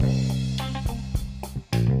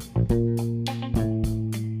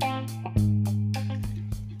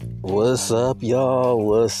What's up, y'all?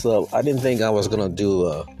 What's up? I didn't think I was gonna do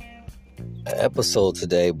an episode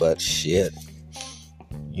today, but shit.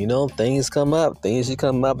 Things come up. Things you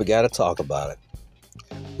come up, we gotta talk about it.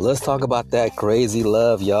 Let's talk about that crazy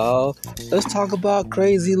love, y'all. Let's talk about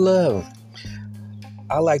crazy love.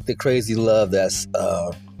 I like the crazy love that's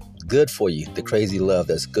good for you. The crazy love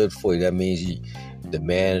that's good for you. That means the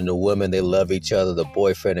man and the woman, they love each other. The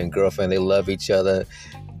boyfriend and girlfriend, they love each other.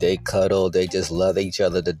 They cuddle. They just love each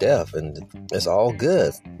other to death. And it's all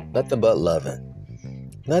good. Nothing but loving.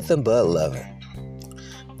 Nothing but loving.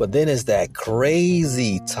 But then it's that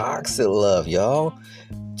crazy toxic love, y'all.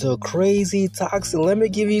 So crazy toxic. Let me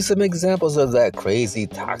give you some examples of that crazy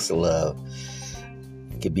toxic love.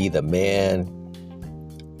 It could be the man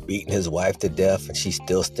beating his wife to death and she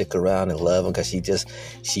still stick around and love him because she just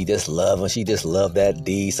love him. She just love that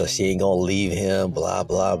D, so she ain't gonna leave him, blah,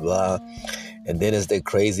 blah, blah. And then it's the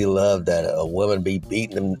crazy love that a woman be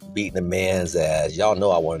beating a man's ass. Y'all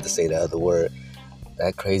know I wanted to say the other word.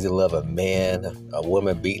 That crazy love of a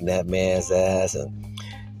woman beating that man's ass, and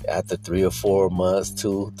after 3 or 4 months,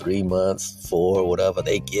 2, 3 months, 4, whatever,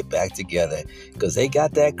 they get back together because they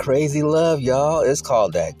got that crazy love, y'all. It's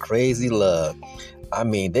called that crazy love. I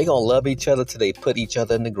mean, they gonna love each other till they put each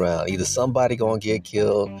other in the ground. Either somebody gonna get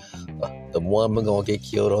killed, the woman gonna get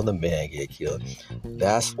killed, or the man get killed.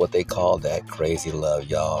 That's what they call that crazy love,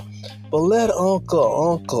 y'all. But let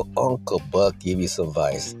Uncle Buck give you some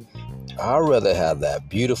advice. I'd rather have that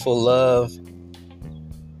beautiful love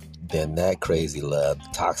than that crazy love,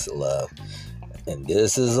 toxic love. And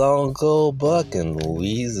this is Uncle Buck, and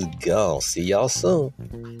Louise is gone. See y'all soon.